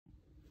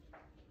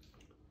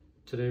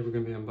Today we're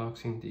going to be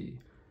unboxing the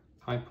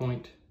High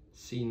Point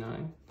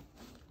C9.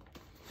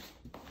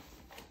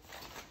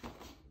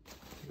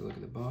 Take a look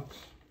at the box.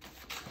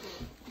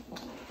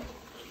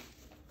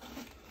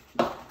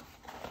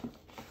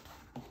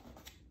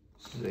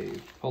 This is a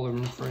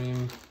polymer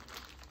frame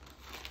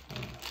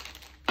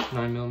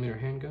 9mm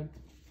handgun.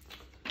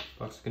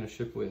 Box is going to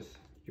ship with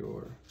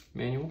your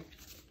manual,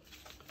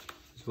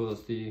 as well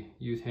as the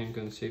Youth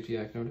Handgun Safety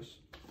Act notice.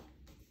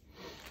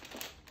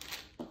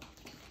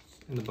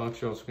 In the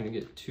box, you're also going to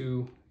get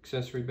 2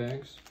 accessory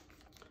bags.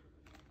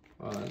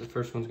 The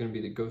first one's going to be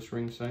the ghost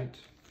ring sight,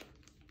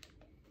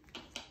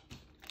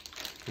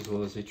 as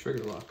well as a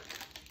trigger lock.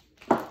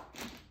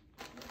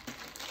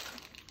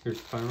 Here's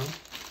the firearm.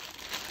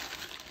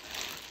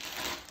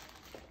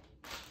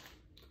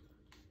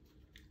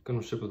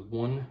 Going to ship with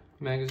 1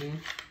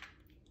 magazine.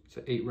 It's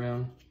an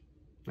 8-round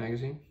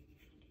magazine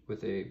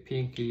with a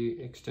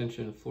pinky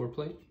extension floor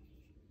plate.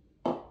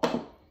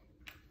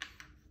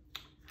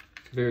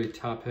 Very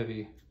top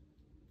heavy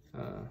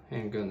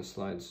handgun that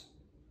slides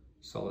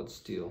solid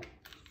steel.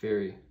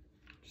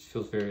 Just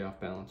feels very off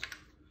balance.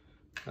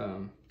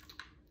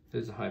 It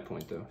is a High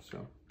Point though,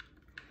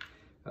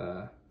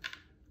 so.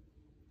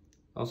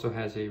 Also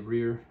has a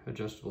rear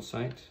adjustable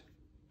sight,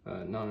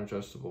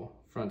 non-adjustable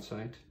front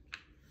sight.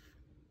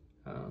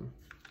 I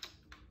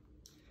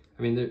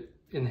mean,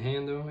 in the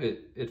hand though,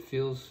 it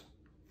feels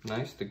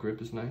nice. The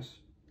grip is nice,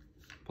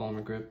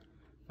 polymer grip,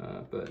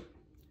 but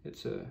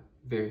it's a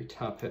very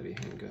top-heavy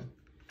handgun.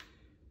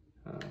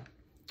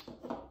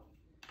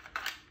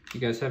 If you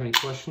guys have any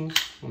questions,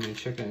 want me to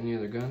check out any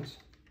other guns,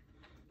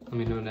 let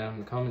me know down in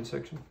the comment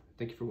section.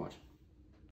 Thank you for watching.